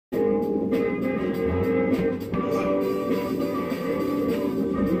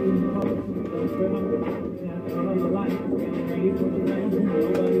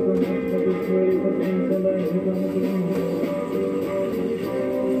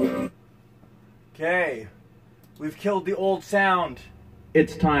Okay, we've killed the old sound.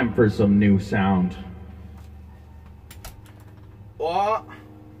 It's time for some new sound. Oh.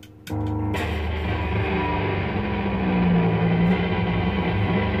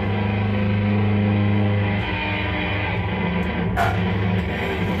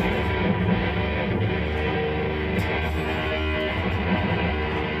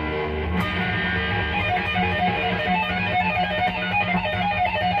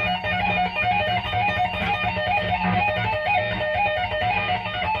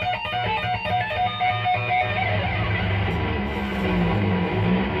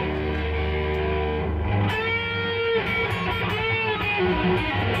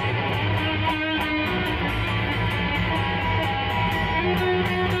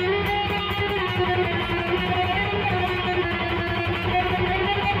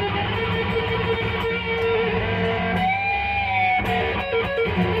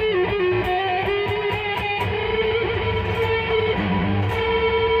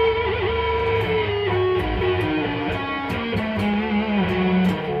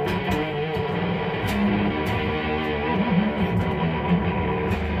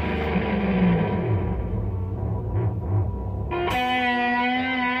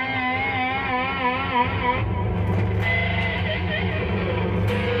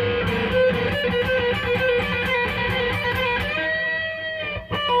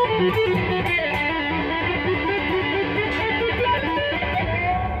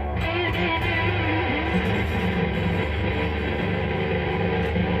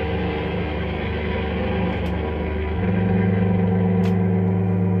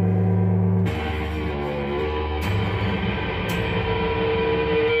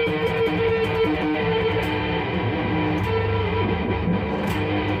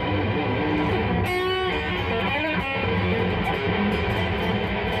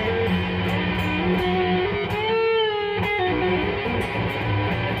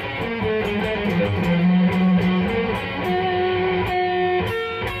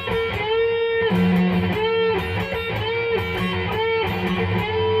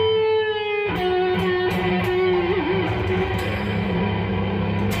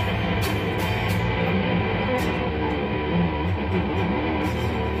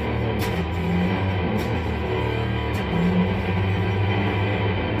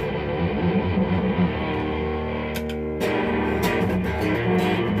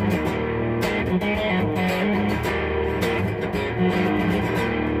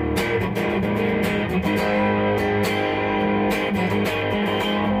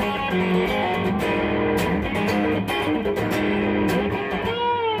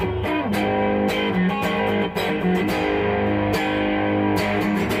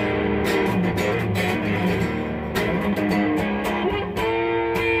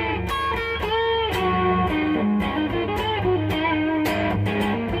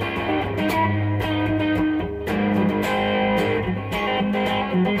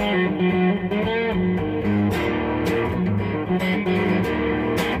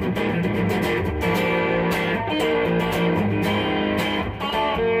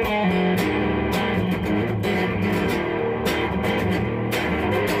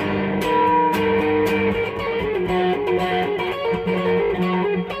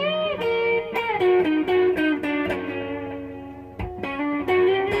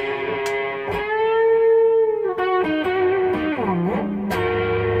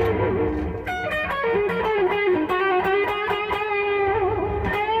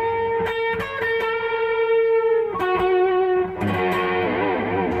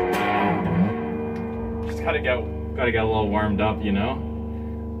 Gotta get a little warmed up, you know.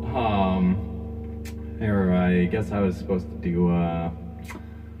 Here, I guess I was supposed to do a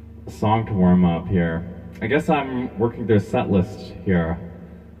song to warm up here. I guess I'm working through a set list here.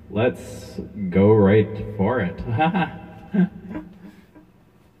 Let's go right for it.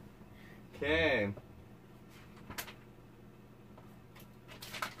 Okay.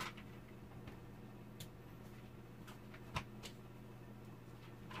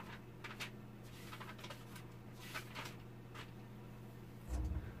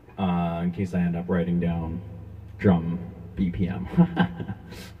 In case I end up writing down drum BPM.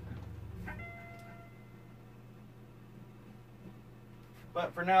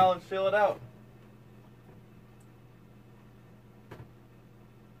 But for now, let's feel it out.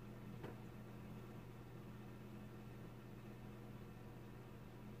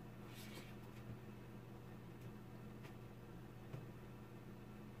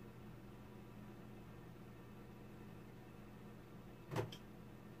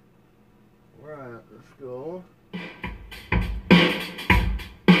 Let's go.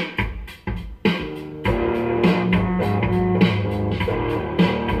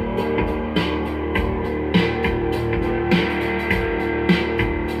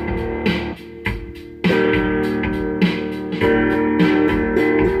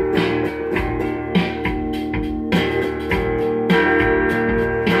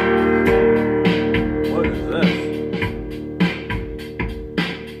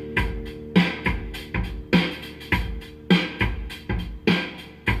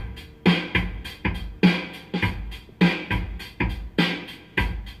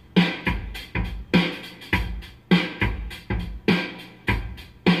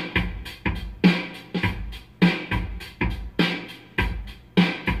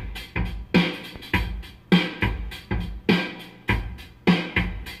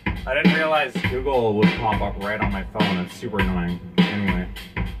 I didn't realize Google would pop up right on my phone. It's super annoying. Anyway,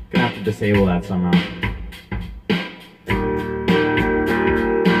 gonna have to disable that somehow.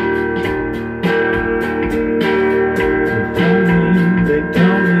 They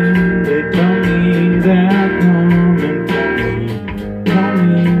tell me they're coming for me.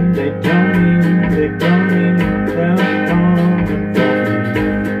 They tell me they're coming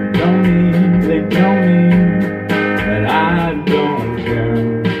for me. They tell me that I don't care.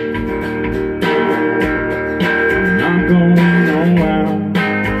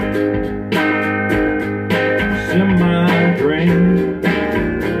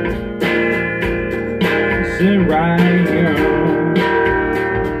 Sit right here.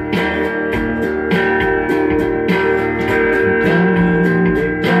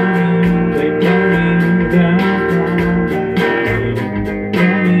 They tell me they're coming.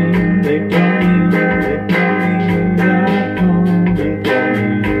 They tell me they're coming for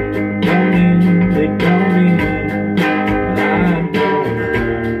me. They tell me that I don't care. I'm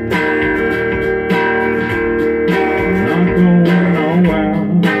not going nowhere.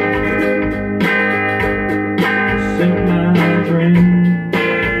 Sip my drink,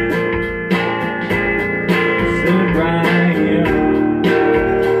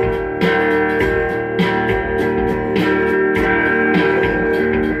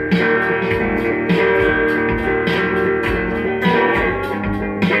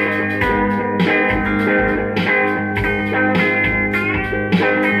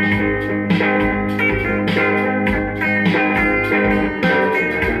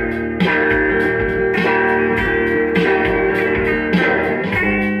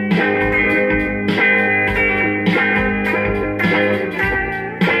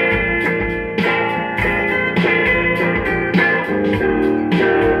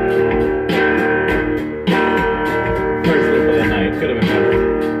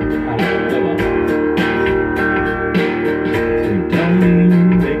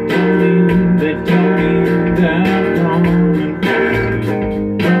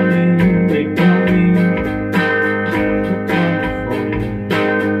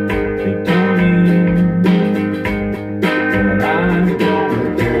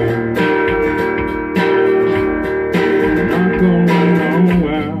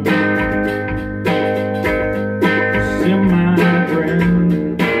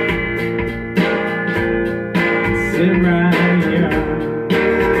 sit right here.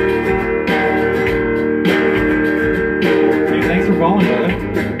 Thanks for following, brother.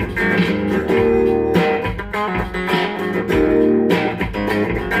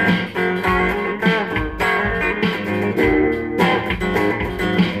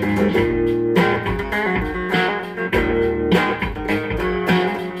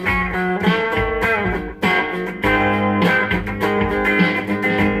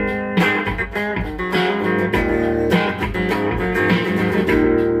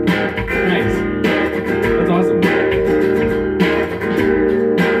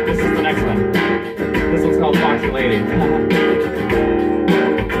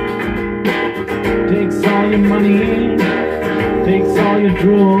 Takes all your money, takes all your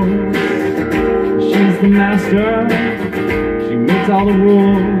jewels. She's the master, she makes all the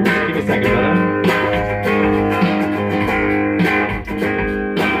rules. Give me a second, brother.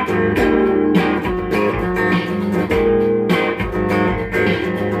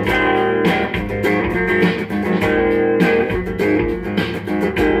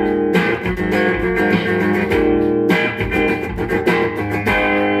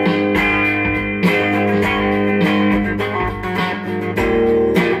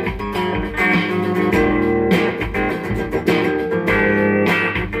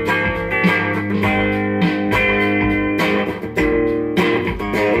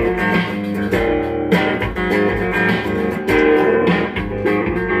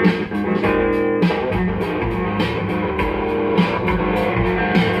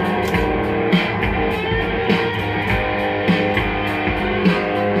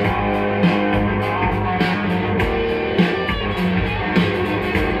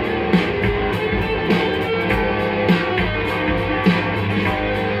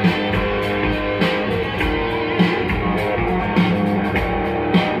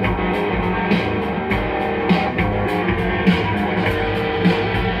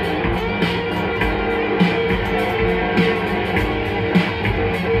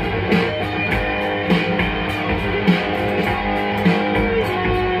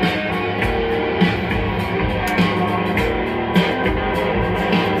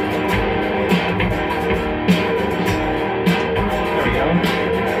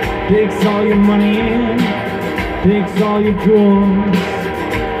 takes all your money, takes all your jewels.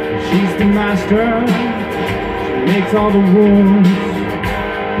 She's the master, she makes all the rules,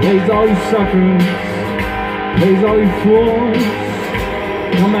 plays all you suckers, plays all you fools.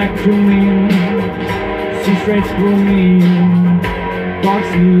 Come back to me, see straight through me,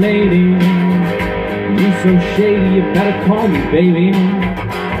 foxy lady. You so shady, you better call me baby.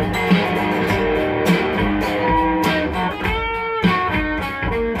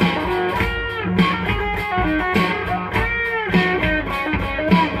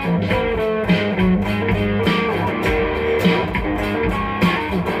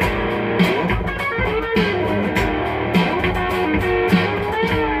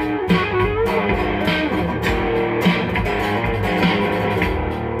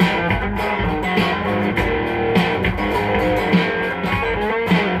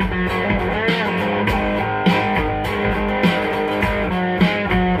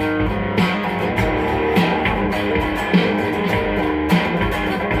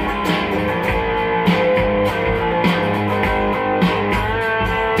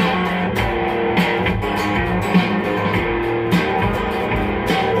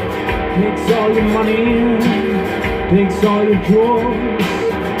 Takes all your money, takes all your jewels.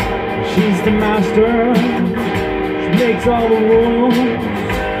 She's the master, she makes all the rules,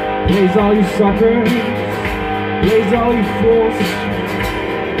 plays all you suckers, plays all you fools.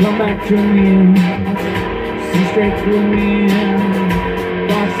 Come back to me, see straight through me,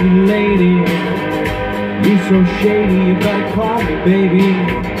 foxy lady. You so shady, you better call me baby.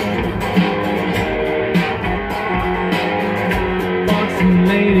 Foxy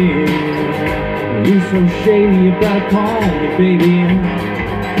lady, you so shady, you better call me baby.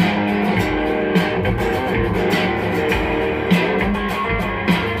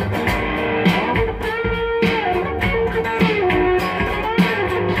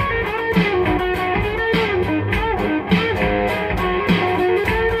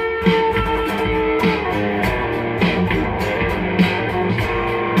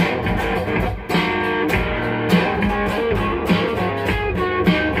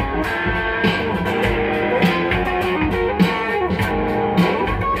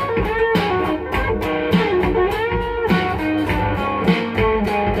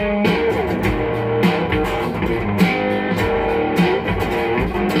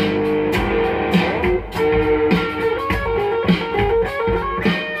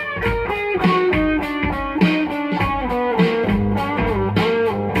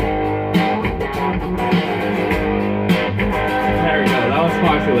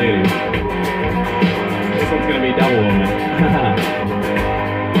 Foxy lady. This one's gonna be double woman.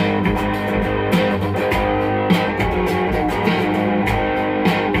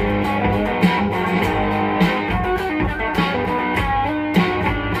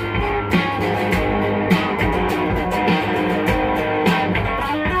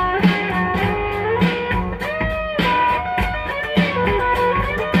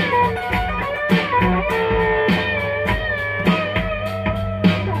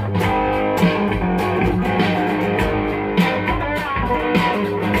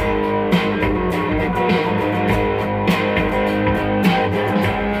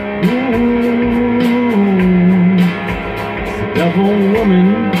 Devil woman,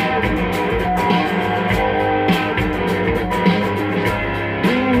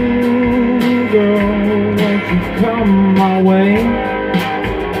 ooh, girl, won't you come my way?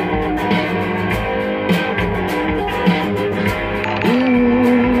 Ooh,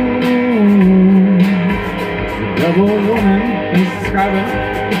 the devil woman, please describe it.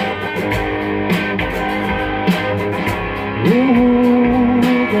 Ooh,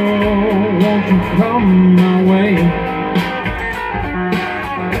 girl, won't you come my way?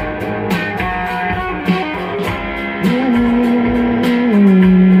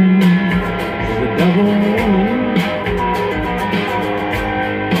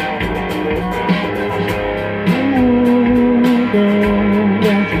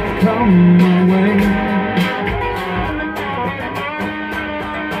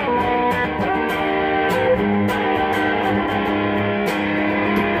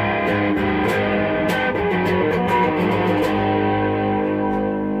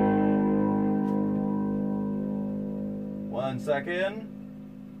 One second.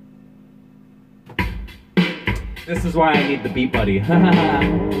 This is why I need the beat buddy.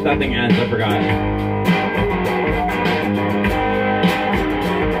 That thing ends, I forgot.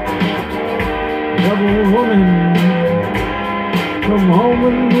 Devil woman, come home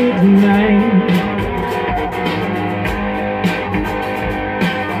with me tonight.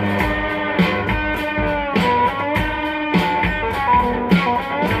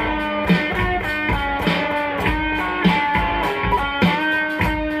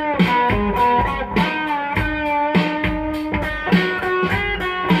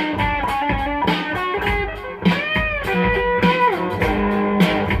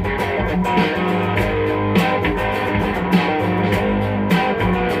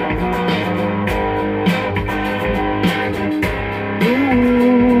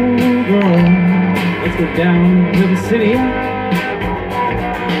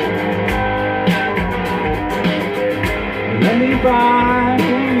 buy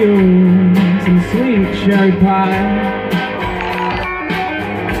you some sweet cherry pie.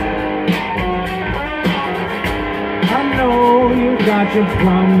 I know you got your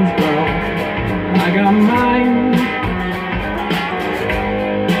problems, girl, I got mine.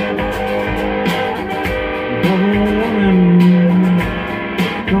 Double woman,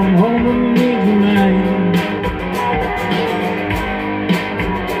 come home with me tonight.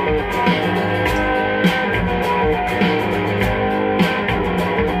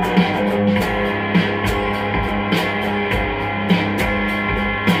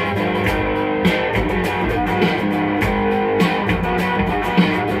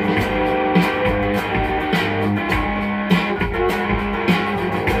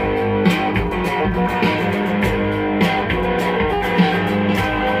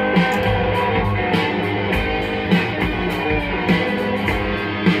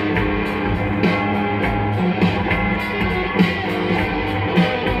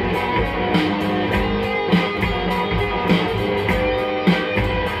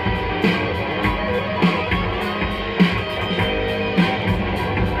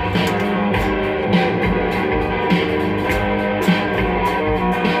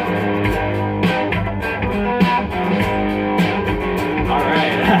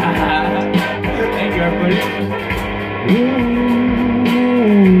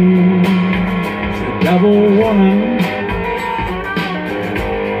 Double woman,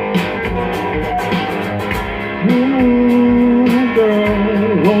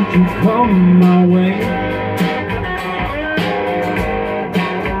 girl, won't you come my way?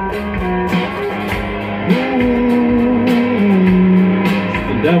 It's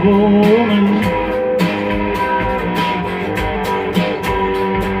the devil woman.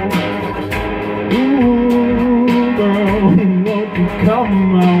 Girl, won't you come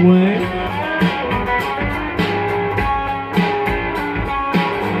my way?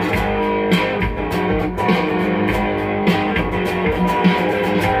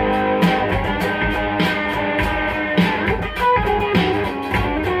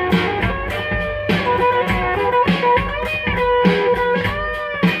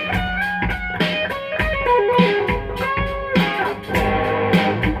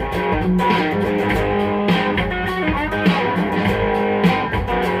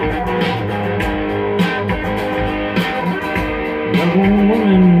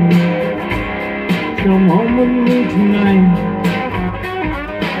 Woman, come home with me tonight.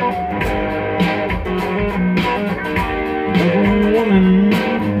 Woman,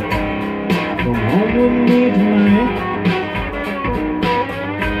 come home with me tonight.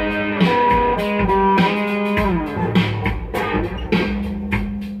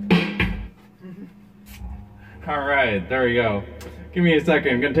 All right, there we go. Give me a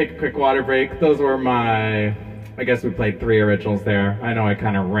second. I'm gonna take a quick water break. Those were my, I guess we played 3 originals there. I know I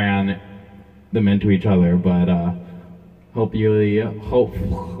kind of ran them into each other, but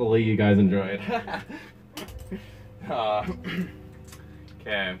hopefully you guys enjoyed. Okay,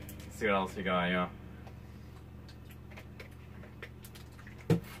 let's see what else we got, yeah.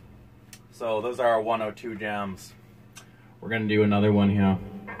 So those are our 102 jams. We're gonna do another one here.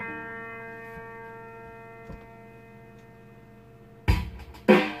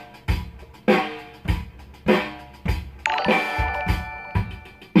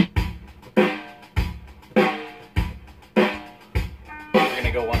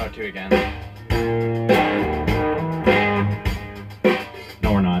 Go 102 again.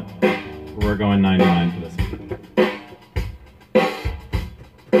 No, we're not. We're going 99 for this one.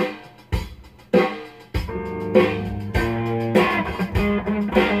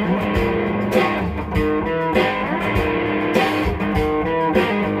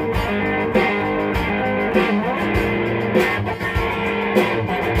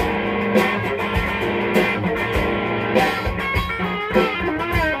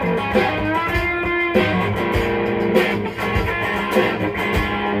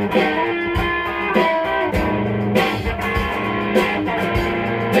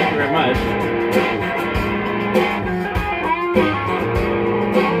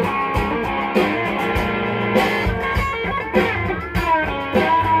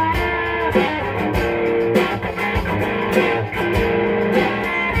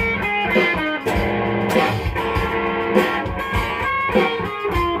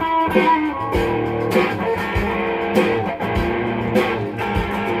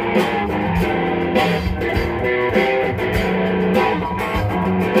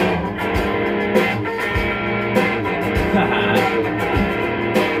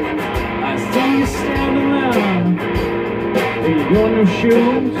 Your new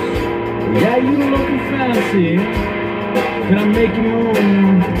shoes, yeah, you looking fancy. Can I make you move?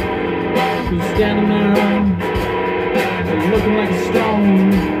 You're standing there, you're looking like a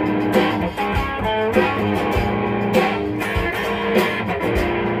stone.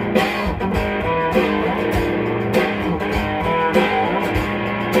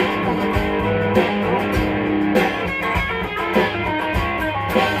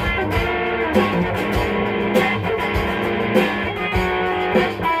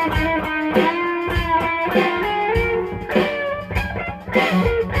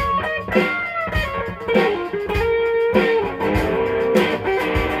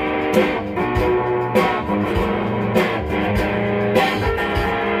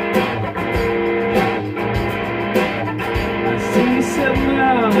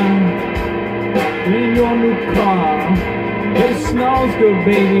 In your new car, it smells good,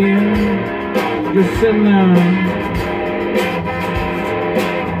 baby. You're sitting there,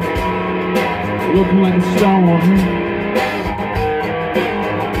 looking like a stone.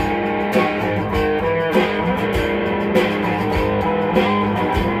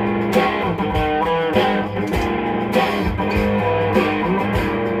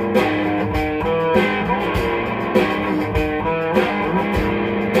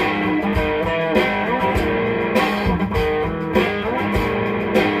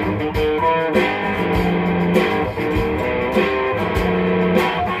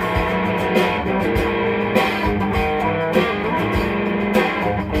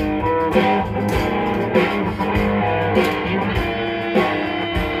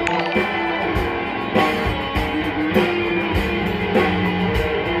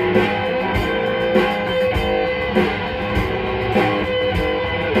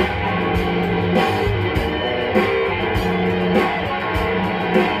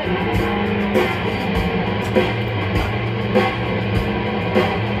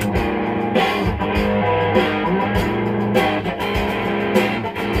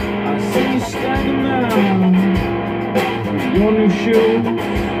 Your new shoes,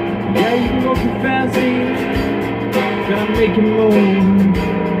 yeah, you looking fancy. Gonna make you move.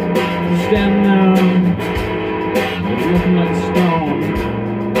 You're standing there, you're looking like a stone.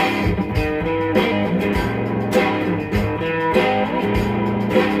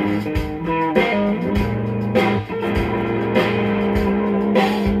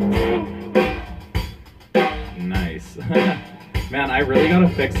 Nice. Man, I really gotta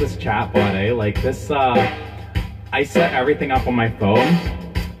fix this chat bot, eh? Like this, I set everything up on my phone.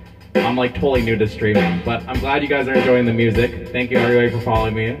 I'm like totally new to streaming, but I'm glad you guys are enjoying the music. Thank you everybody for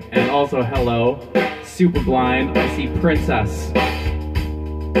following me. And also hello, Super Blind. I see Princess.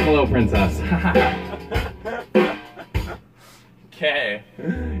 Hello, Princess. Okay,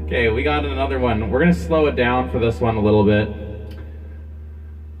 we got another one. We're gonna slow it down for this one a little bit.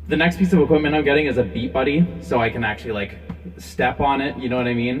 The next piece of equipment I'm getting is a Beat Buddy, so I can actually like step on it, you know what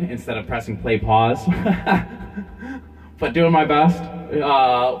I mean? Instead of pressing play pause. But doing my best. We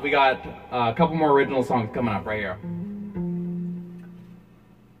got a couple more original songs coming up right here.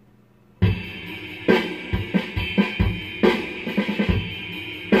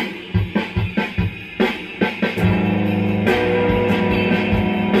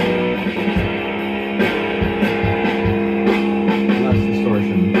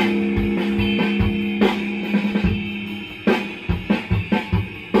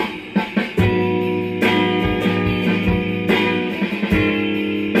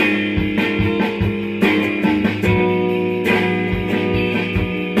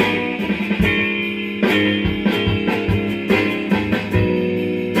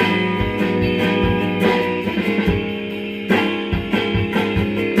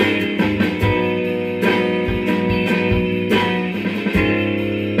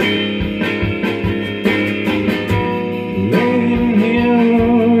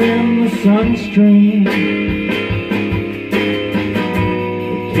 Sunstream,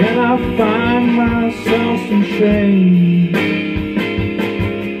 can I find myself some shade?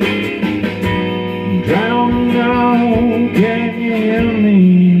 Drowning out, can you hear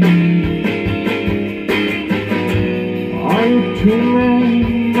me? Are you too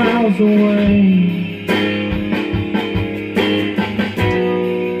many miles away?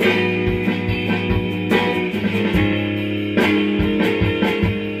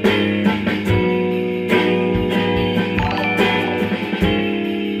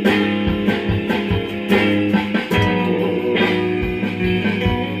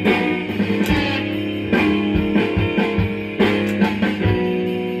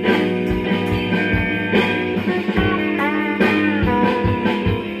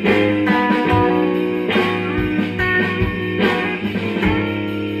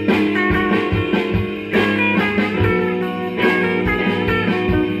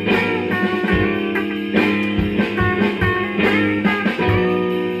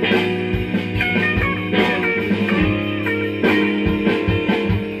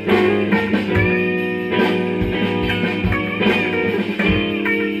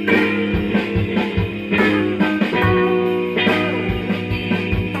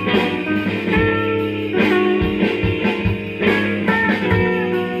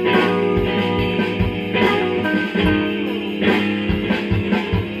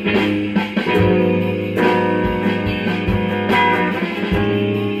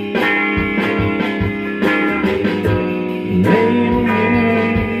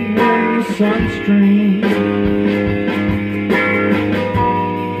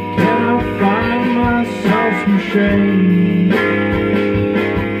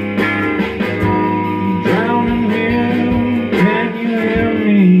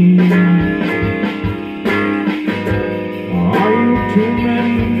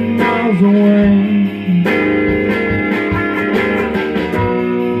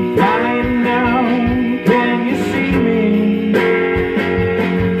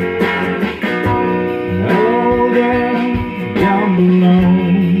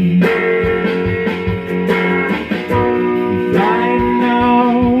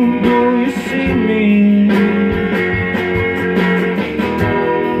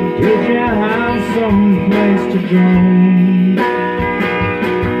 Did you have some place to go?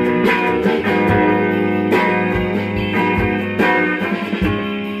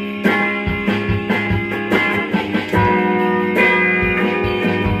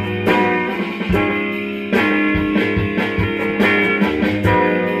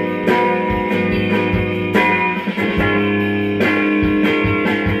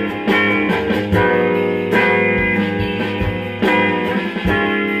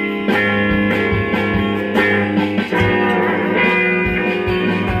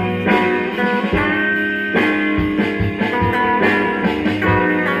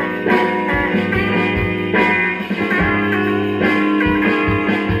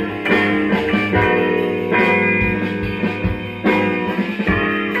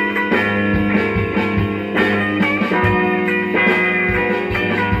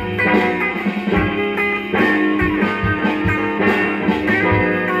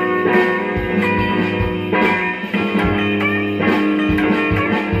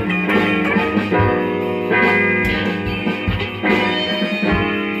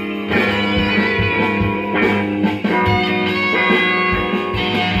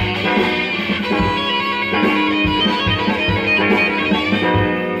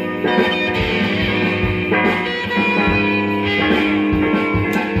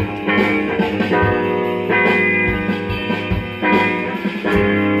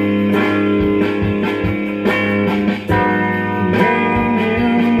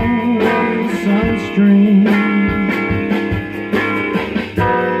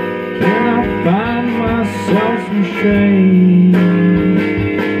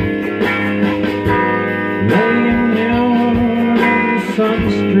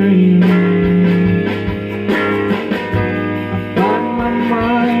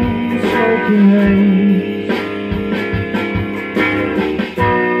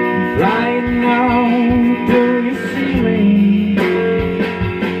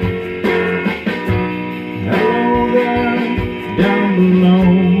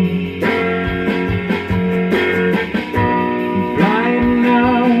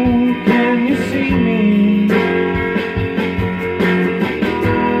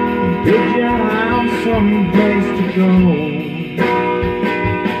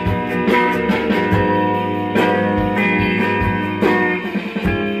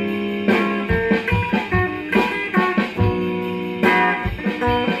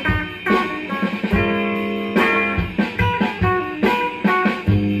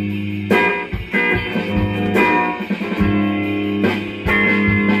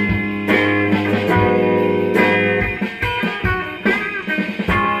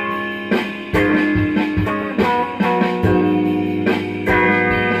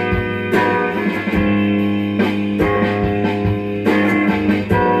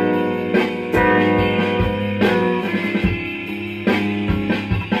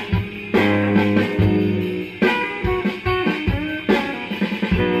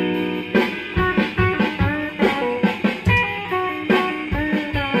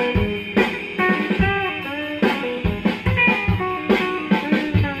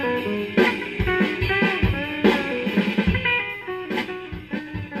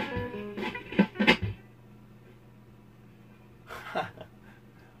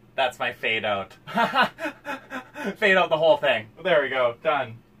 That's my fade out. Fade out the whole thing. There we go.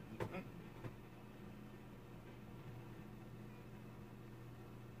 Done.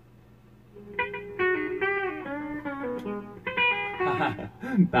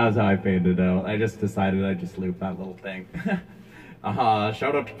 That was how I faded out. I just decided I'd just loop that little thing.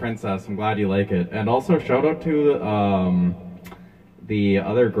 Shout out to Princess. I'm glad you like it. And also shout out to the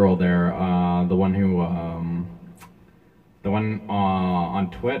other girl there, the one who on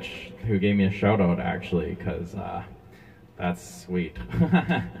Twitch who gave me a shout out actually, because that's sweet.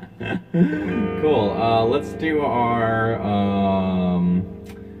 Cool. Let's do our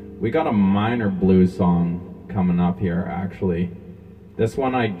we got a minor blues song coming up here actually. This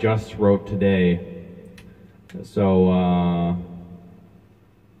one I just wrote today, so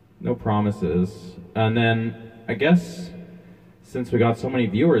no promises. And then I guess since we got so many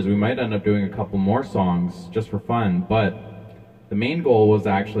viewers, we might end up doing a couple more songs just for fun, but the main goal was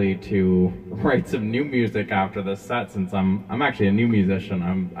actually to write some new music after this set, since I'm actually a new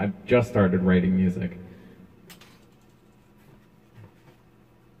musician. I've just started writing music.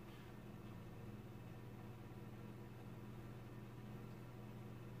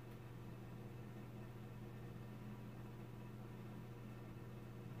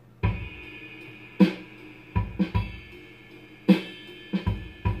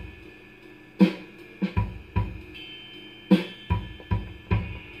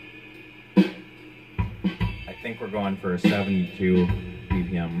 think we're going for 72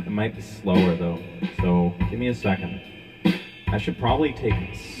 BPM. It might be slower though, so give me a second. I should probably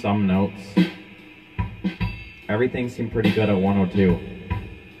take some notes. Everything seemed pretty good at 102.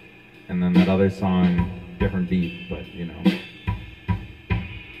 And then that other song, different beat, but you know.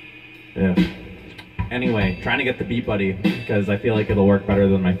 Yeah. Anyway, trying to get the Beat Buddy because I feel like it'll work better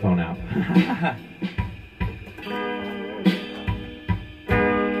than my phone app.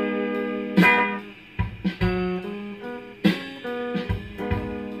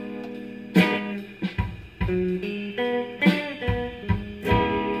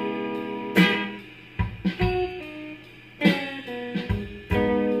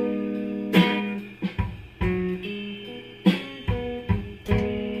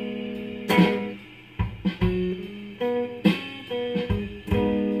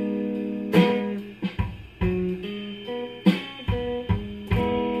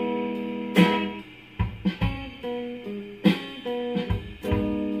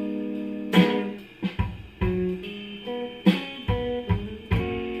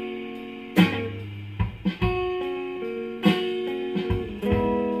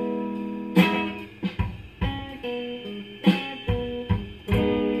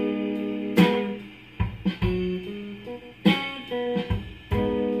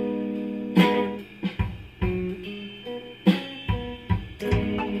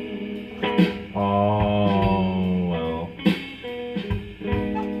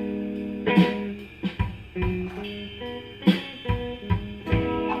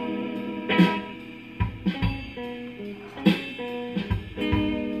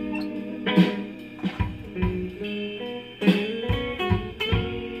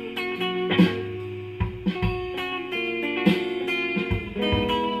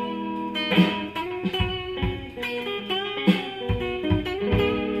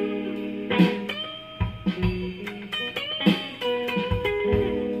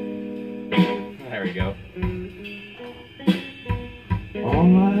 There we go.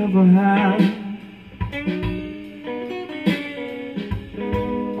 All I ever had,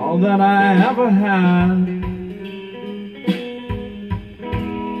 all that I ever had,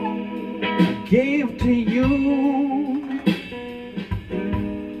 I gave to you.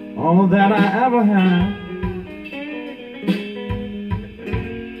 All that I ever had.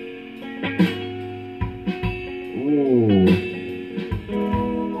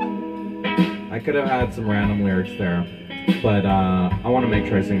 I could have had some random lyrics there, but I want to make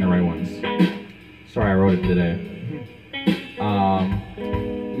sure I sing the right ones. Sorry, I wrote it today.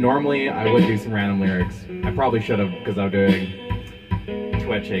 Normally, I would do some random lyrics. I probably should have because I'm doing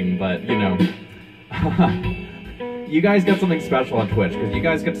twitching, but you know. You guys get something special on Twitch because you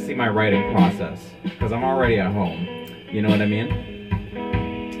guys get to see my writing process because I'm already at home. You know what I mean?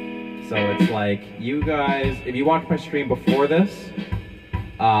 So it's like, you guys, if you watched my stream before this,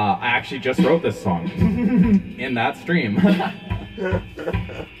 I actually just wrote this song in that stream.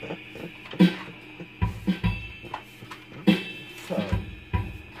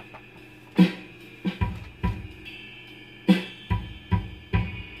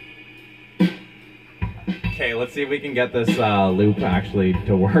 Okay, let's see if we can get this loop actually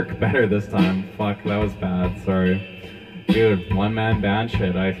to work better this time. Fuck, that was bad, sorry. Dude, one-man band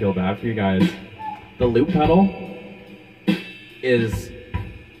shit, I feel bad for you guys. The loop pedal is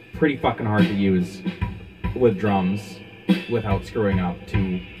pretty fucking hard to use with drums without screwing up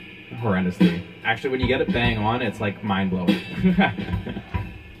too horrendously. Actually, when you get it bang on, it's like mind-blowing.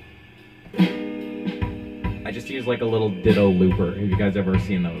 I just use like a little ditto looper. Have you guys ever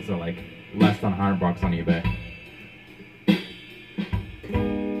seen those? They're like less than $100 on eBay.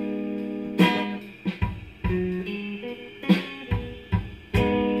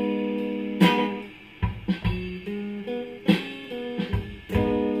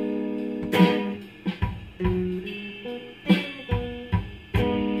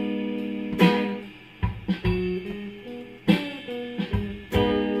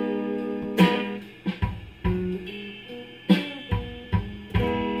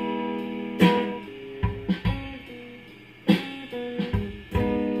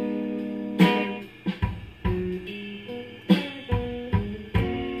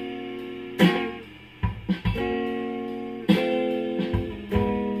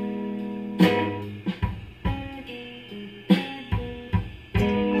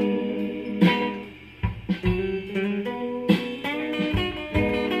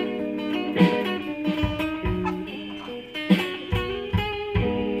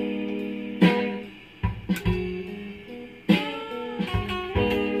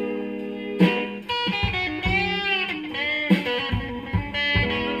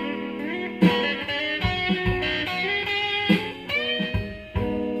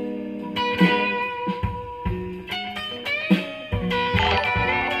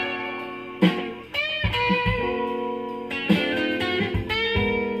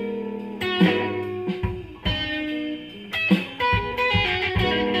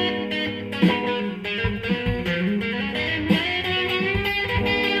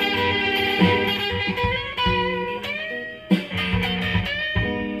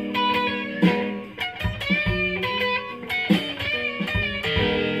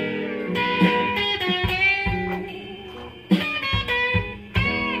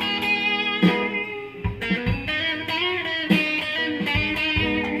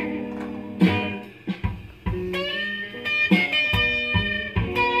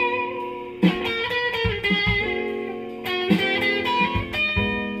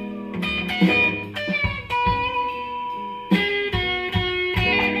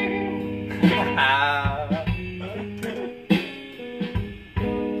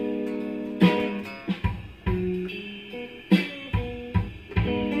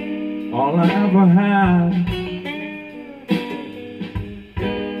 ever had,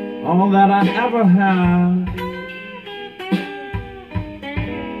 all that I ever had,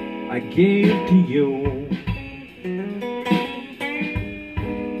 I gave to you.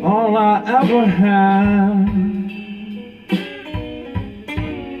 All I ever had,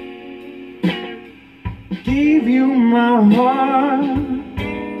 gave you my heart.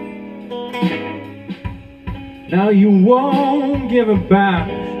 Now you won't give it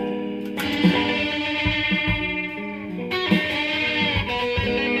back.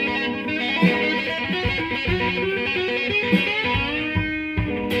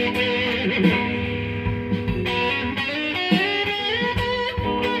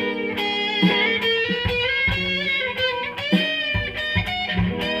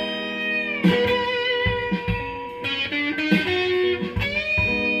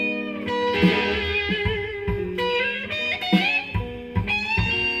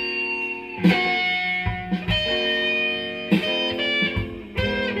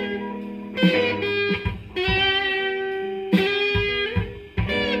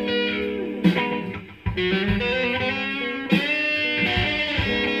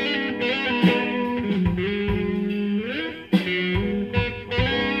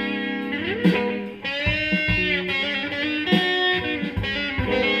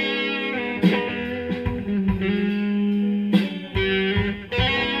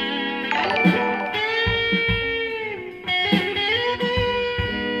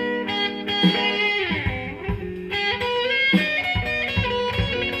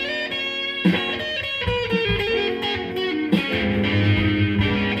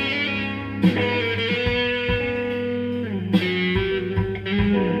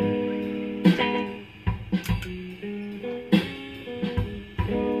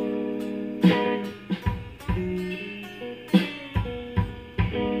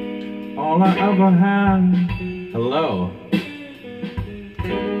 All I ever had, hello.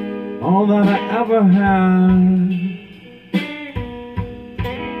 All that I ever had,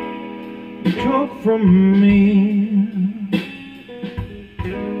 you took from me.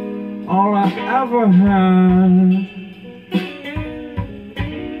 All I ever had,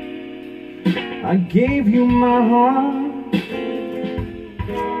 I gave you my heart.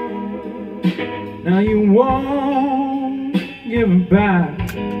 Now you won't give it back.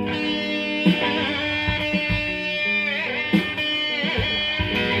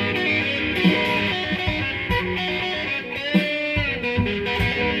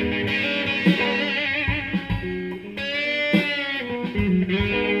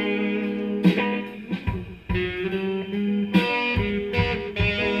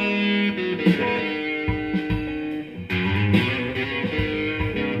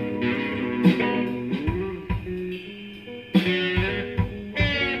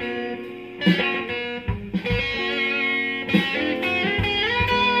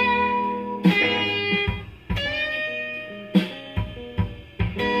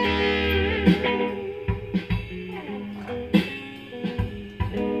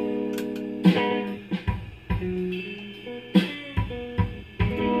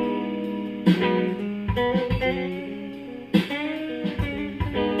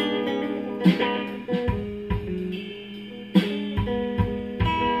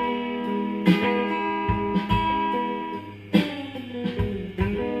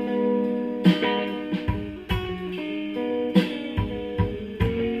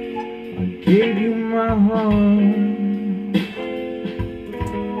 Gave you my heart.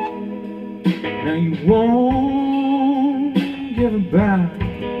 Now you won't give it back.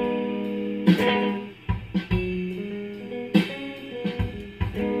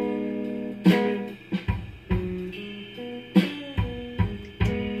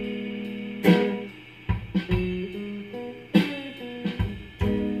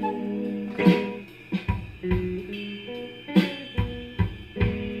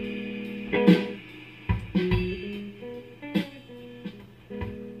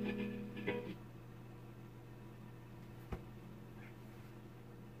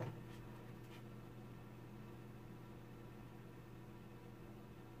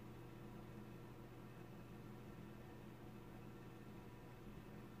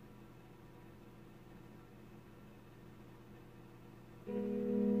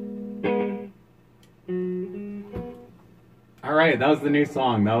 Alright, that was the new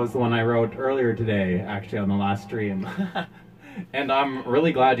song. That was the one I wrote earlier today, actually on the last stream. And I'm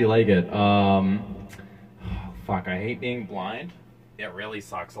really glad you like it. Fuck, I hate being blind. It really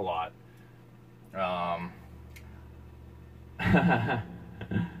sucks a lot.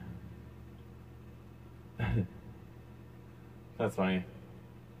 That's funny.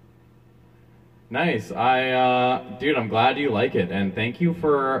 Nice. Dude, I'm glad you like it, and thank you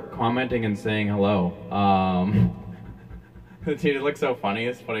for commenting and saying hello. Dude, it looks so funny.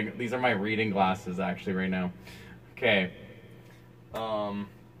 It's putting these are my reading glasses actually right now. Okay.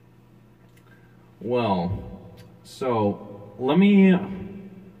 Well, so let me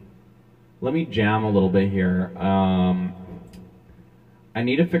jam a little bit here. I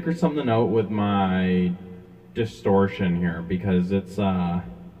need to figure something out with my distortion here because it's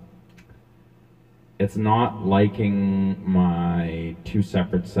not liking my two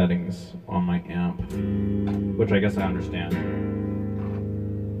separate settings on my amp, which I guess I understand.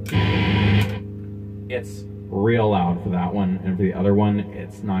 It's real loud for that one, and for the other one,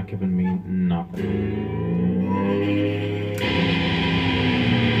 it's not giving me nothing.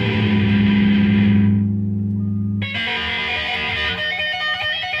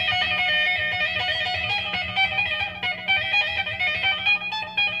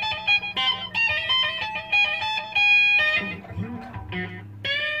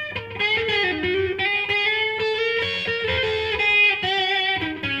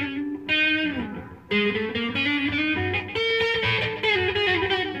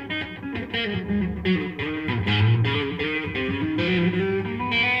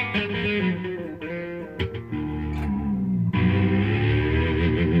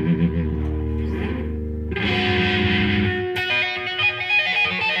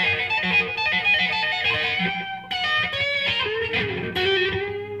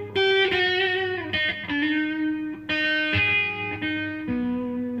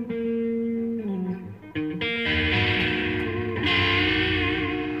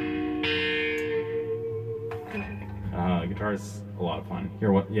 Guitar's a lot of fun.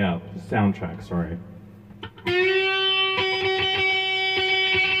 Here, what? Yeah, soundtrack. Sorry.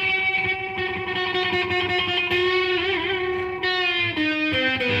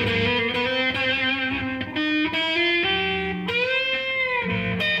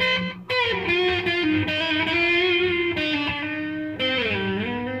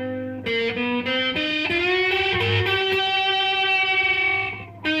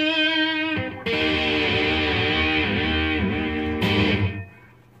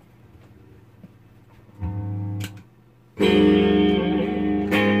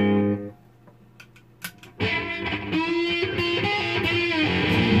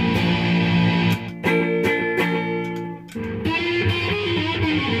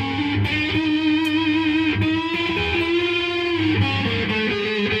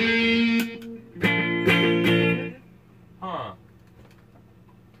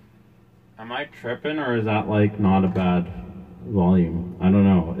 Am I tripping, or is that like not a bad volume? I don't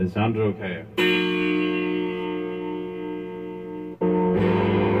know. It sounded okay.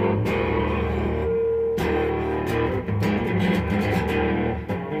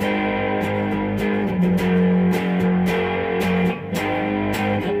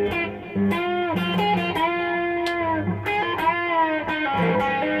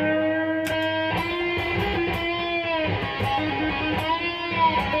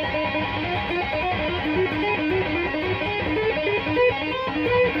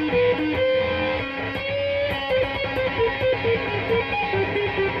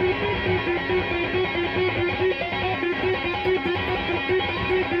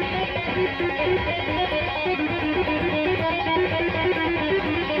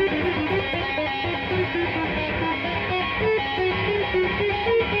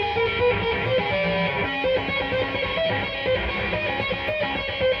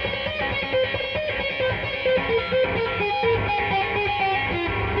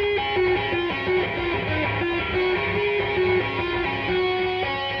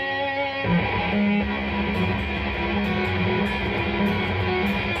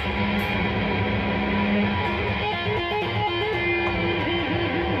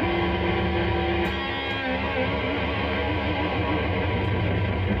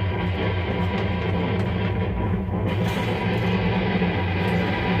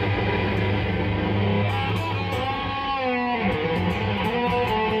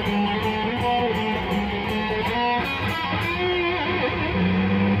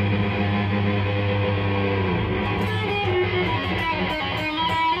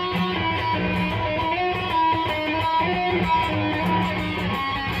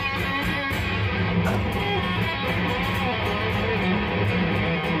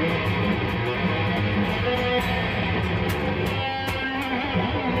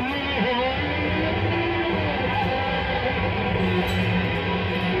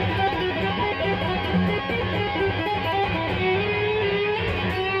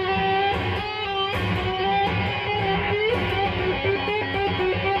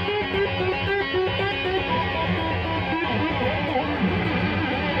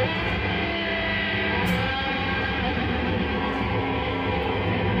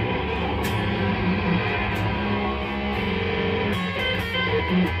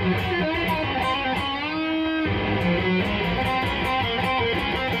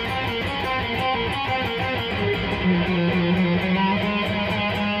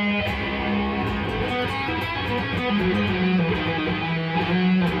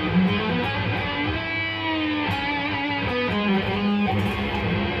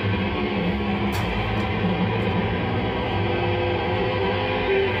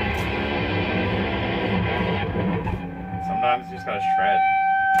 just gotta shred.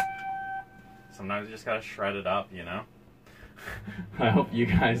 Sometimes you just gotta shred it up, you know? I hope you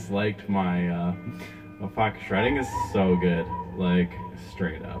guys liked my, fuck, shredding is so good. Like,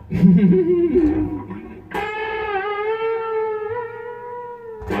 straight up.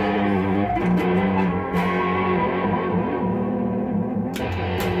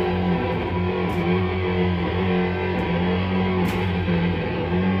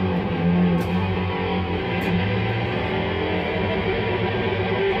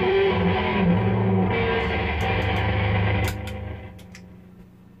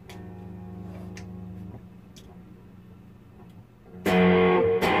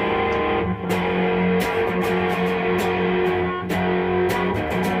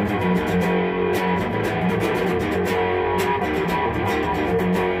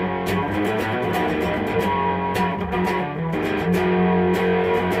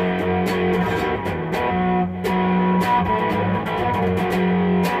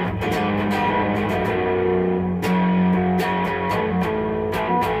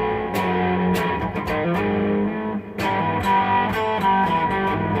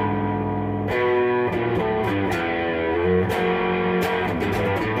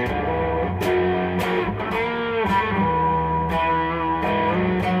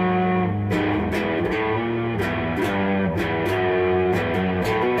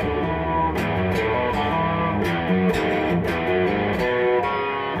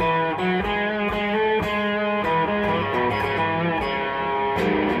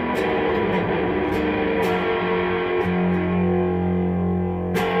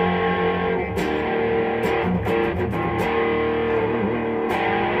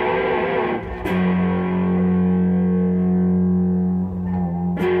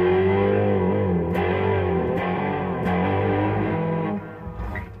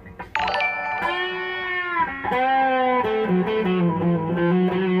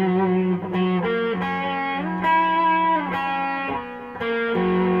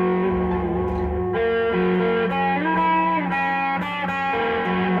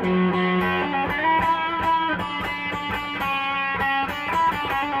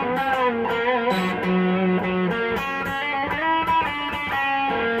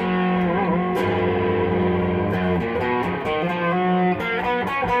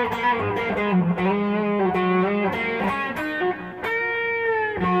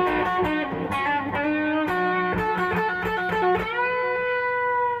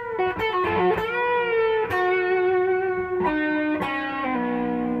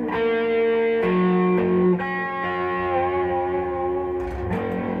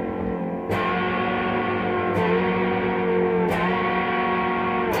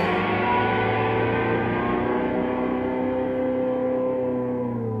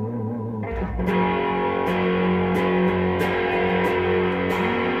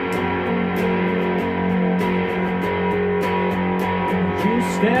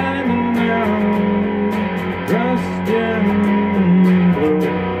 Standing there, dressed in blue.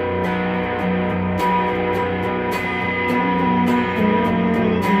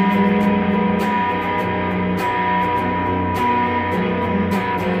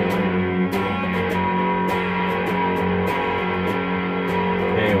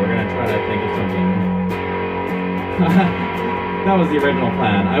 Okay, we're gonna try to think of something. That was the original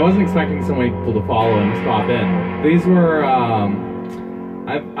plan. I wasn't expecting so many people to follow and stop in. These were,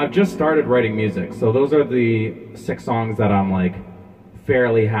 I've just started writing music, so those are the 6 songs that I'm like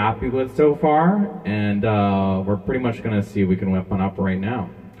fairly happy with so far, and we're pretty much gonna see if we can whip one up right now.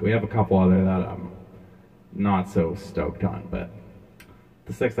 We have a couple other that I'm not so stoked on, but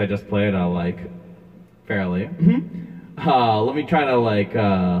the 6 I just played I like fairly. Let me try to like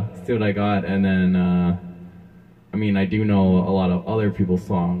see what I got, and then I mean, I do know a lot of other people's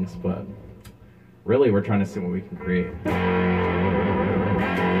songs, but really we're trying to see what we can create.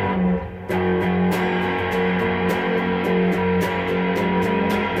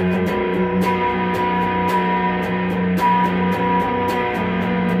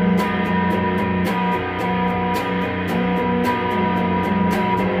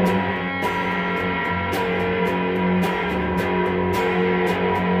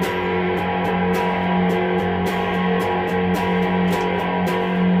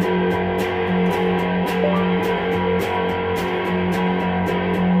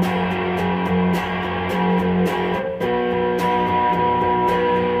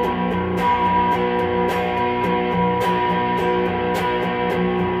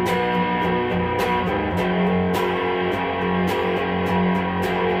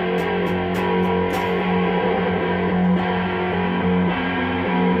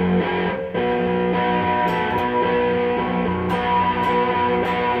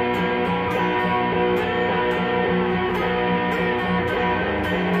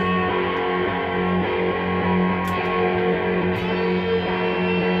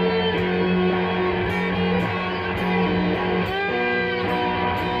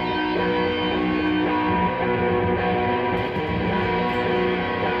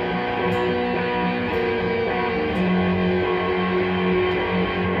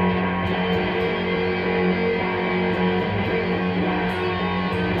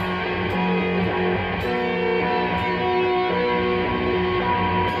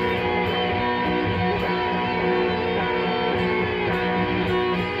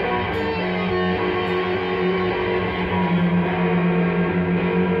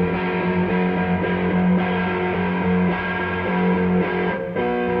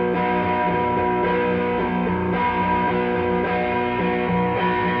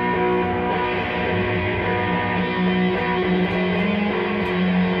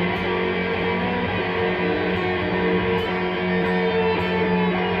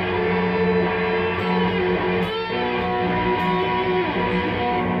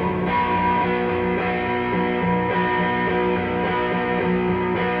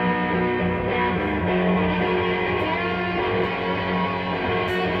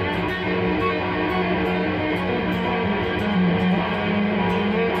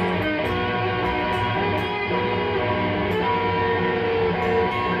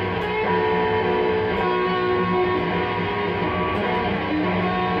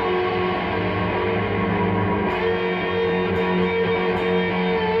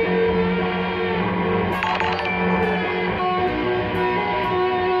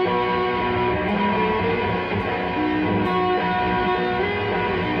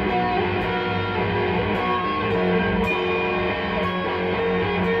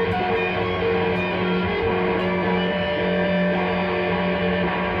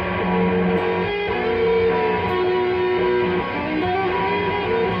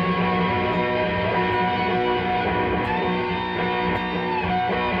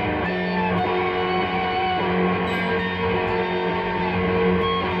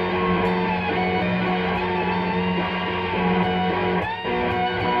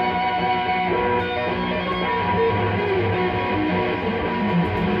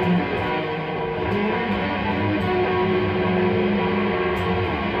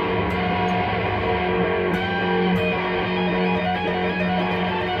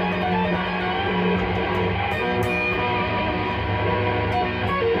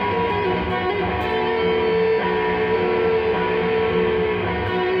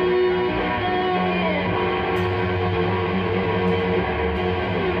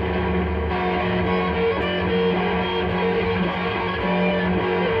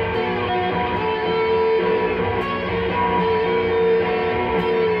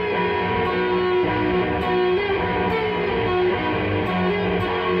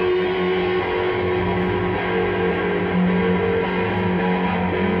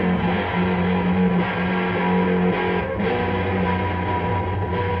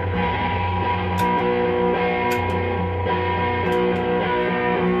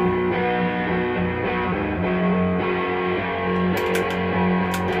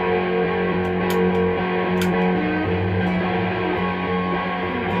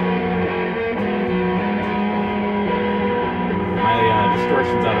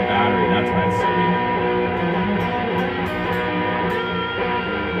 distortions out of battery. That's why it's so weak.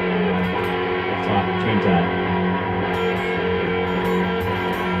 So I'll have to change that.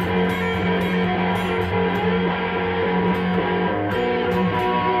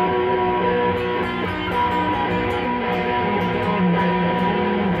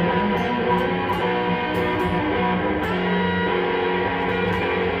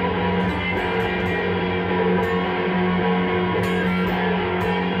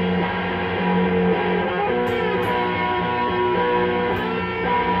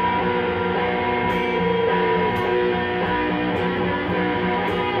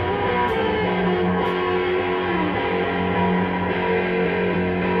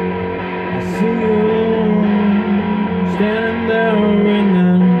 Standing there in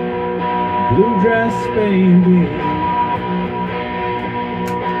that blue dress, baby.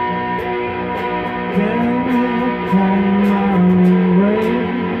 Can you come my way?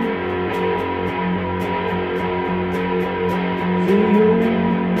 See you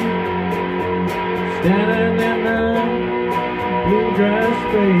standing in that blue dress,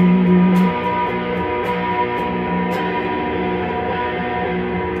 baby.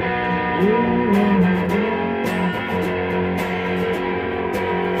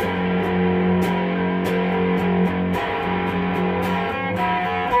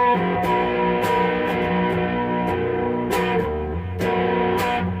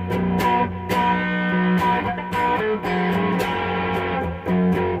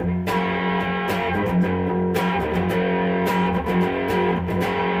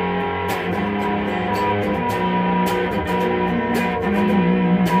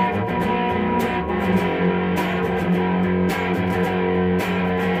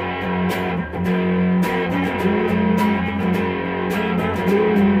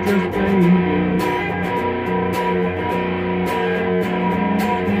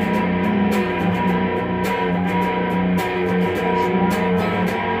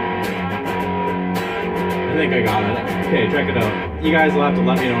 I think I got it. Okay, check it out. You guys will have to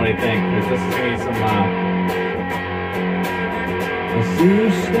let me know what I think, because this is going to be some, I see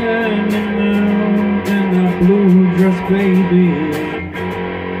you standing now in that blue dress, baby.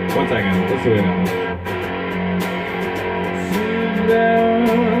 1 second, let's see what I got. See you there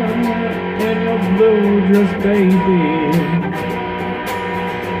in the blue dress, baby.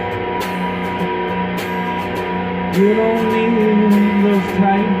 You don't need those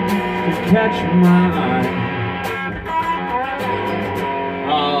tights to catch my eye.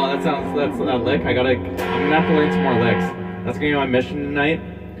 Oh, that's a lick. I'm gonna have to learn some more licks. That's gonna be my mission tonight.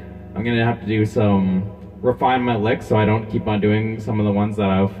 I'm gonna have to do refine my licks so I don't keep on doing some of the ones that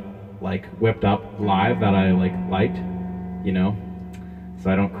I've like whipped up live that I liked, you know, so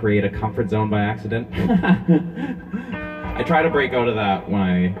I don't create a comfort zone by accident. I try to break out of that when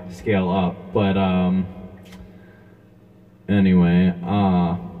I scale up, but anyway,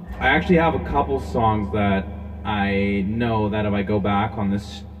 I actually have a couple songs that I know that if I go back on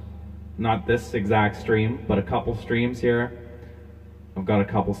this, not this exact stream, but a couple streams here, I've got a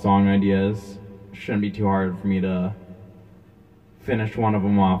couple song ideas. Shouldn't be too hard for me to finish one of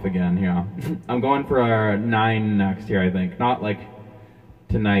them off again here. I'm going for a 9 next year, I think. Not like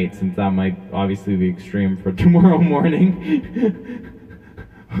tonight, since that might obviously be extreme for tomorrow morning.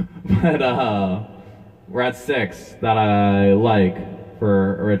 But we're at 6 that I like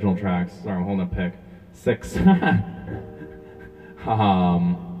for original tracks. Sorry, I'm holding a pick. 6.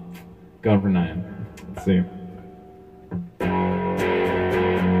 Going for 9. Let's see.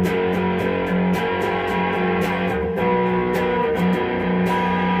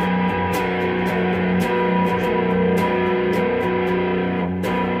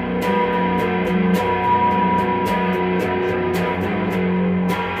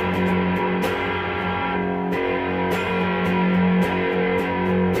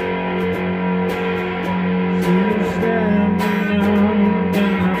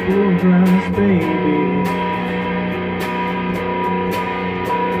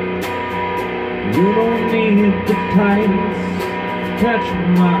 You don't need the tights, catch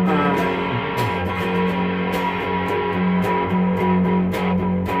my eye.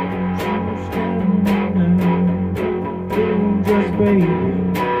 Just baby,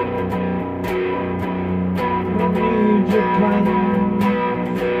 don't need your tights,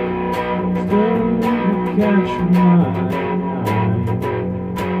 still catch my eye.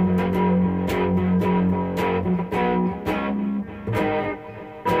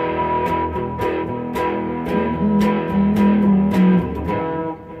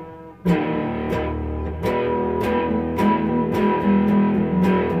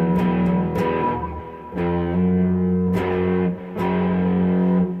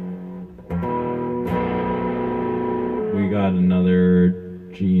 got another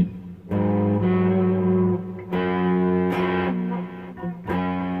G.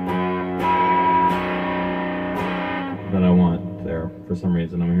 That I want there. For some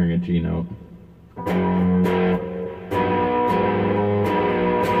reason, I'm hearing a G note.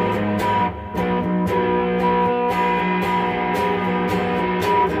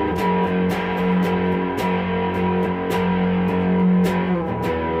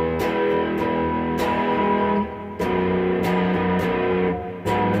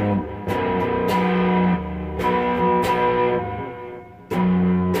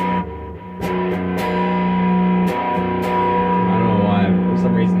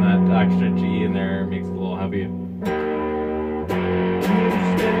 Extra G in there makes it a little heavy.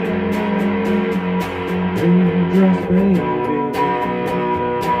 Dress, baby.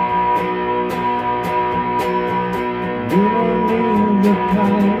 You don't need the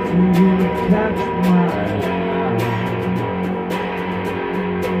time for you to catch my eye.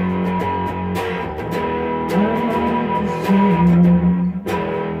 I like to see you.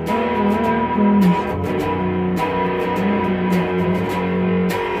 I like to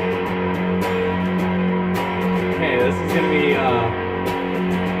this is gonna be,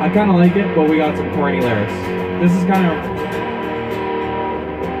 I kinda like it, but we got some corny lyrics. This is kind of...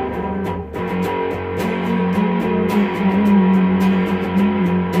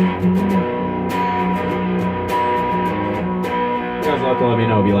 You guys will have to let me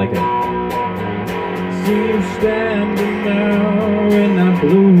know if you like it. See you standing there in that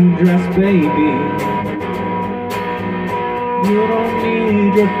blue dress, baby. You don't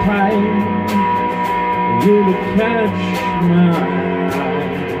need your time. You to catch my eye.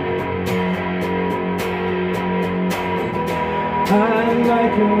 I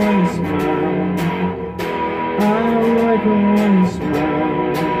like it when you smile. I like it when you smile.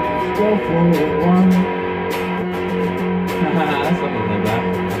 Go for a while. Something like that.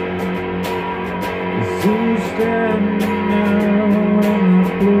 You see you standing there in a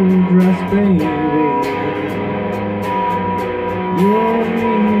blue dress, baby. You don't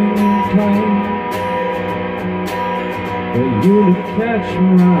need no time for you to catch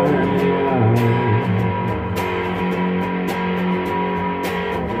my eye.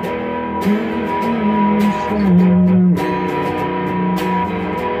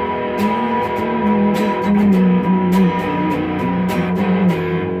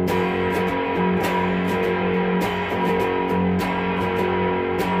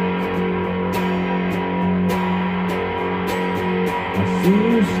 I see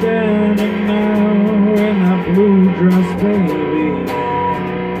you standing now in that blue dress, baby.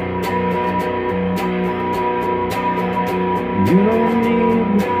 You don't need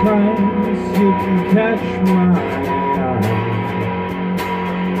the price, you can catch my eye.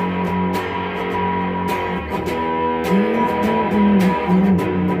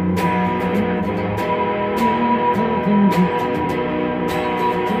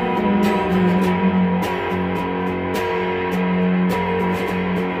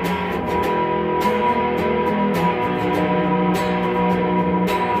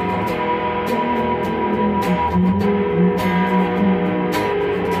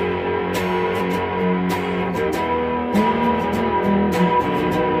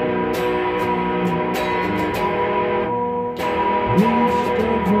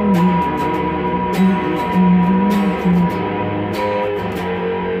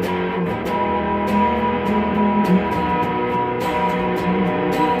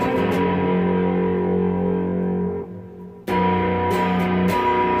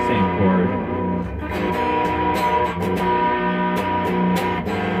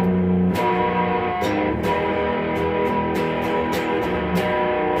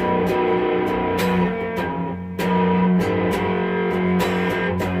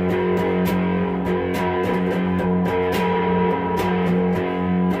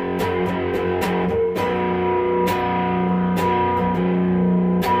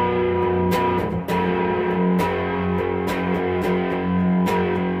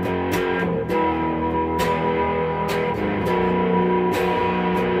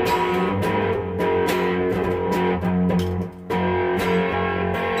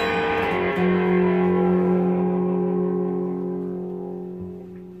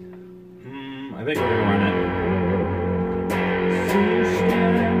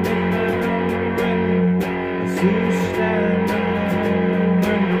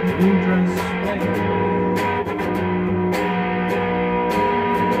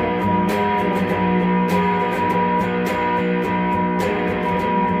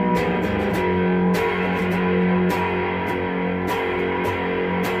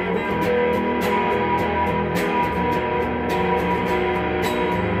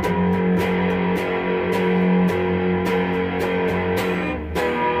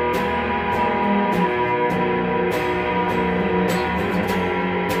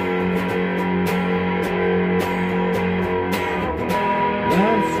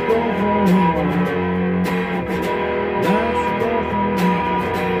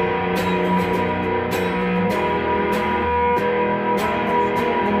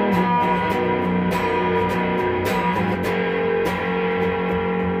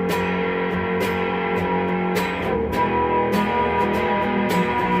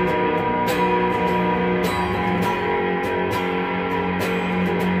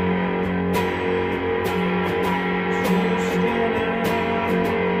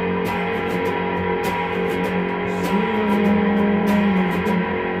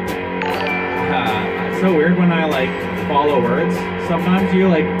 follow words. Sometimes you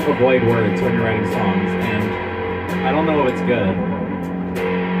like avoid words when you're writing songs, and I don't know if it's good.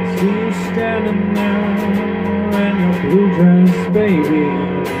 See you standing there in your blue dress, baby.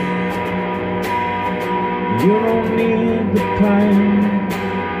 You don't need the time.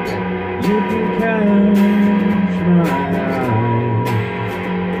 You can catch my eye.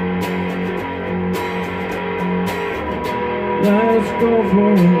 Let's go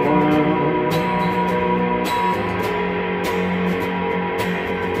for a while.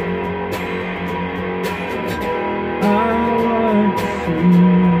 I like to see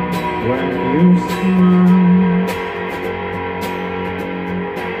when you smile.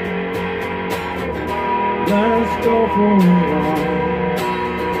 Let's go for a while,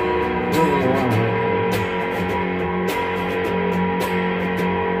 for a while.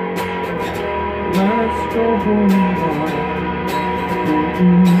 Let's go for a while.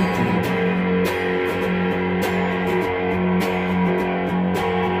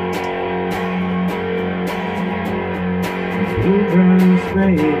 Blue dress,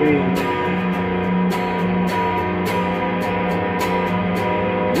 baby.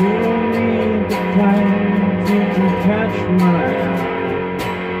 You don't need the time to catch my eye.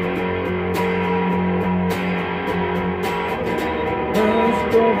 Let's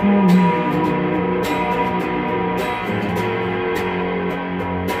go for me.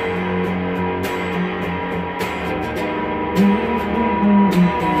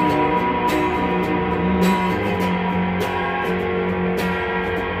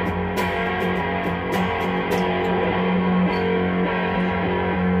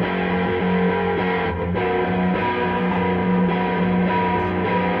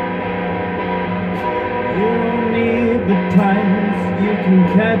 You don't need the times, you can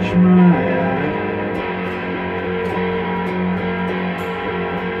catch my eye.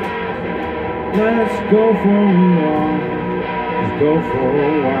 Let's go for a walk, let's go for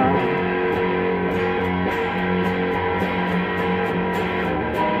a while.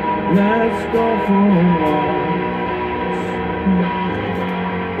 Let's go for a walk.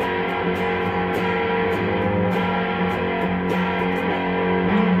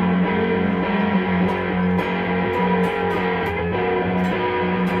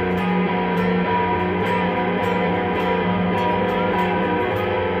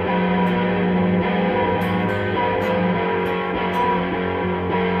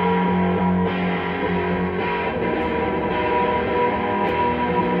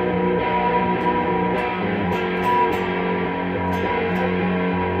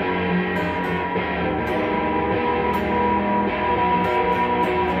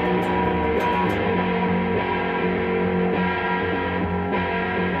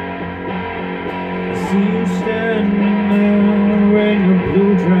 See you standing there in your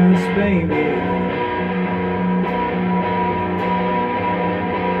blue dress, baby.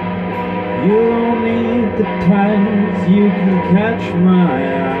 You don't need the times, you can catch my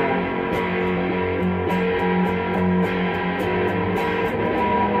eye.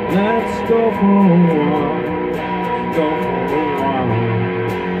 Let's go for a walk, go for a while.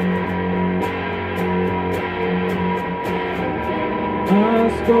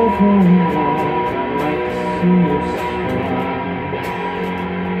 Let's go for a walk. See you smile.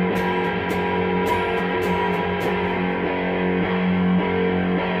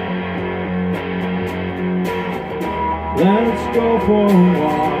 Let's go for a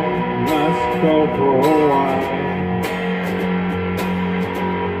while. Let's go for a while.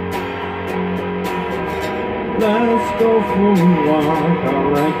 Let's go for a walk. I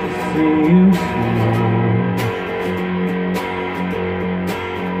like to see you smile.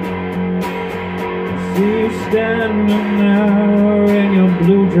 See you standing there in your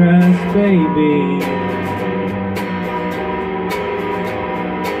blue dress, baby.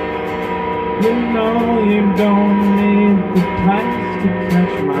 You know you don't need the times to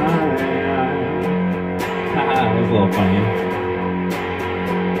catch my eye. Haha, that was a little funny.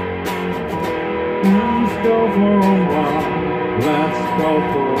 Let's go for a while. Let's go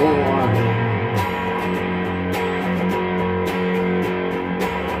for a while.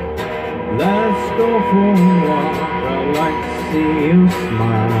 Let's go for a walk, I like to see you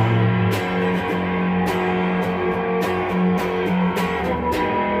smile.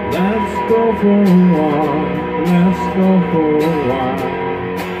 Let's go for a walk, let's go for a while.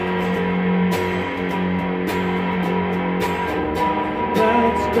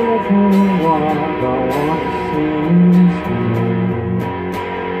 Let's go for a walk, I want to see you smile.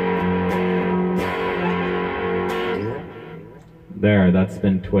 There, that's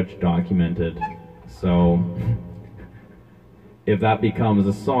been Twitch documented. So, if that becomes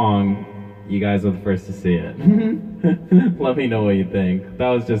a song, You guys are the first to see it. Let me know what you think. That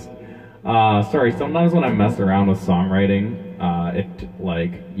was just, sorry, sometimes when I mess around with songwriting, it,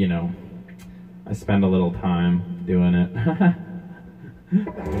 like, you know, I spend a little time doing it.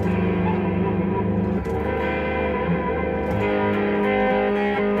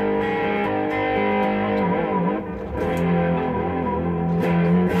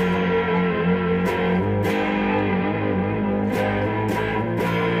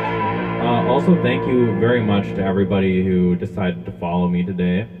 Also, thank you very much to everybody who decided to follow me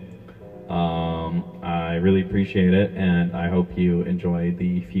today. I really appreciate it, and I hope you enjoy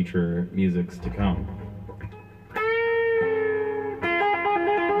the future musics to come.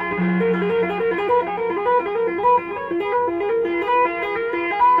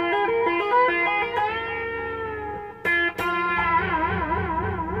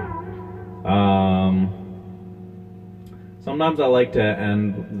 Sometimes I like to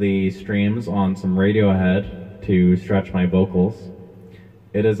end the streams on some Radiohead to stretch my vocals.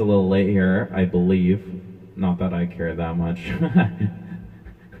 It is a little late here, I believe. Not that I care that much.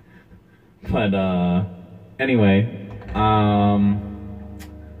 But anyway, I'm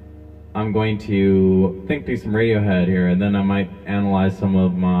going to do some Radiohead here, and then I might analyze some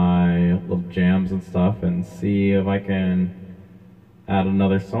of my little jams and stuff and see if I can add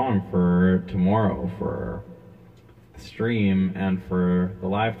another song for tomorrow for stream and for the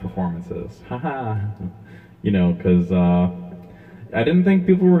live performances. Haha. You know, because I didn't think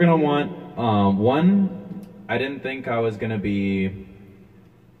people were gonna want I didn't think I was gonna be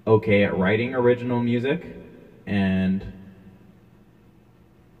okay at writing original music, and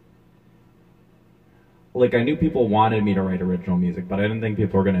like I knew people wanted me to write original music, but I didn't think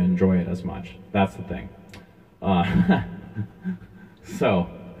people were gonna enjoy it as much. That's the thing. So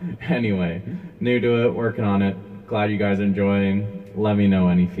anyway, new to it, working on it. Glad you guys are enjoying. Let me know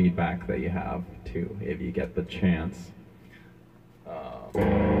any feedback that you have too, if you get the chance.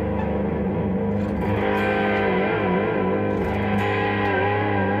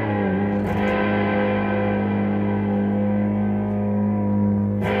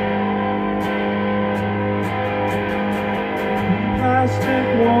 Plastic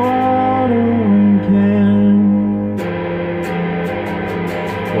watering can,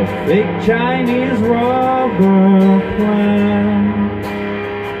 or fake Chinese rubber plant,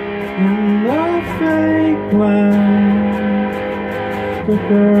 and the fake plant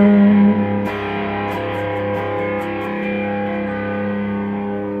sticker.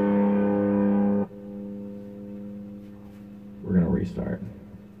 We're gonna restart.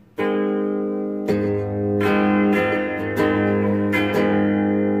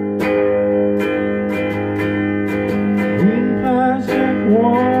 Green plastic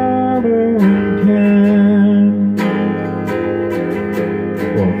watering can,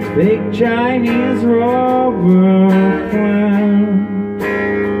 or fake Chinese rubber plant,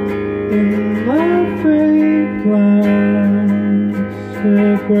 in the fake plant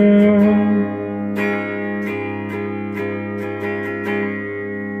sticker.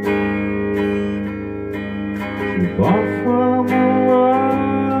 She bought from a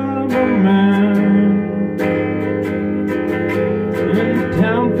rubber man in a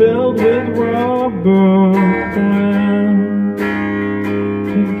town filled with rubber plants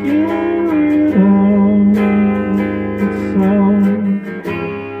to get rid of itself.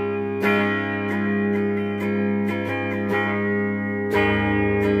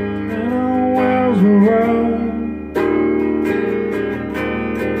 And our wells were up.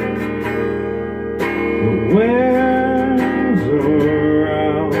 Where's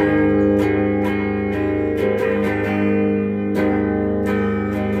around?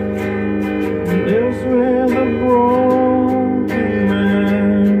 Lives with a broken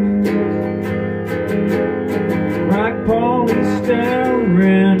man, like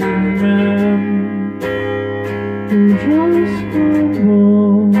polystyrene man, who just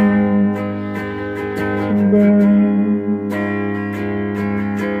crumbles and burns.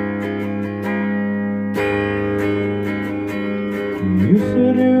 Used to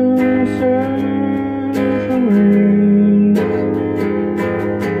do surgeries,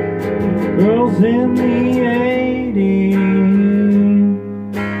 girls in the 80s,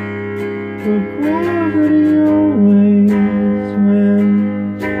 but gravity always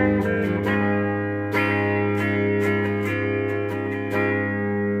wins.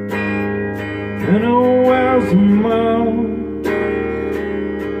 And oh, where's the mouth?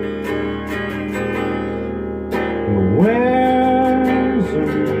 Where's the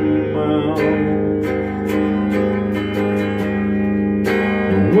mouth?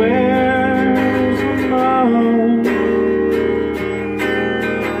 Where's the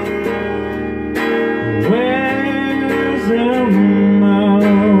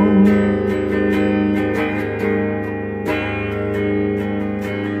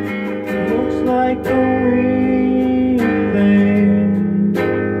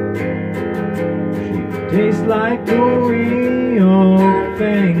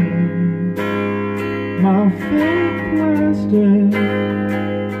fake plastic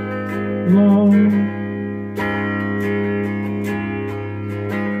love.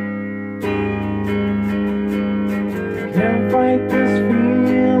 Can't fight this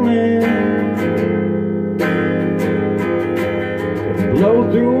feeling. Blow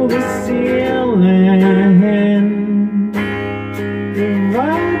through the ceiling if I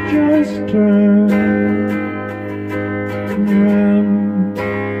just turn around.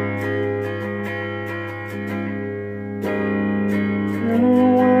 And it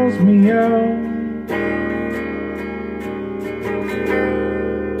wears me out.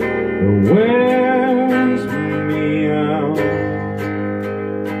 It wears me out.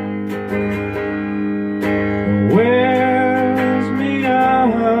 It wears me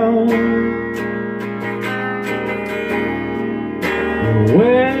out. It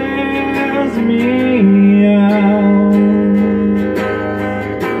wears me out.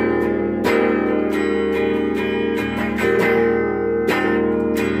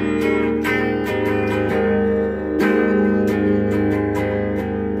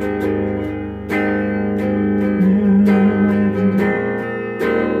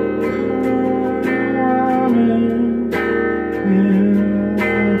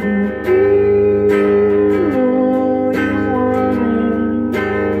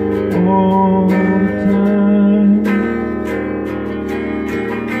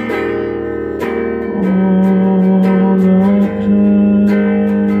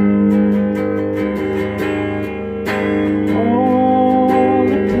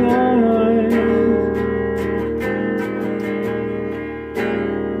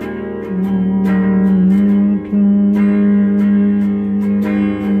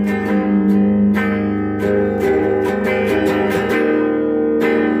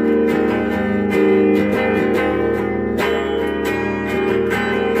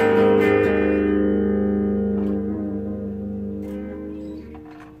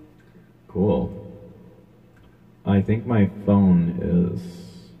 Cool. I think my phone is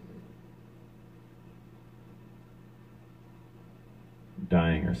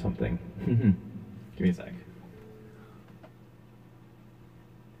dying or something. Give me a sec.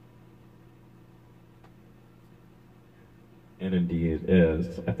 It indeed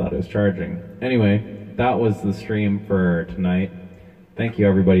is. I thought it was charging. Anyway, that was the stream for tonight. Thank you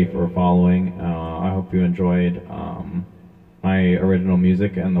everybody for following. I hope you enjoyed my original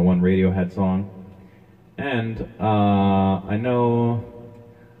music and the one Radiohead song. And I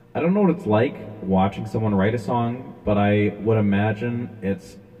don't know what it's like watching someone write a song, but I would imagine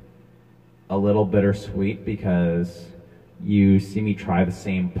it's a little bittersweet because you see me try the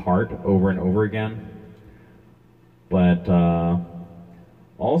same part over and over again. But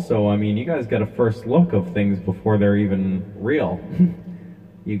also, I mean, you guys get a first look of things before they're even real.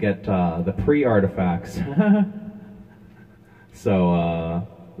 You get the pre-artifacts. So,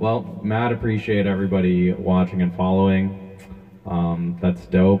 well, mad appreciate everybody watching and following. That's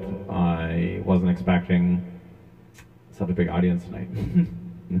dope. I wasn't expecting such a big audience tonight.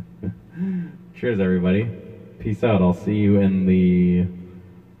 Cheers, everybody. Peace out. I'll see you in the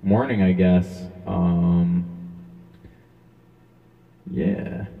morning, I guess.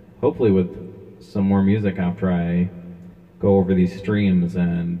 Yeah. Hopefully with some more music after I go over these streams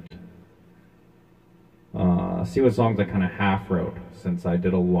and see what songs I kind of half wrote, since I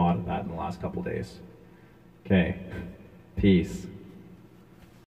did a lot of that in the last couple days. Okay. Peace.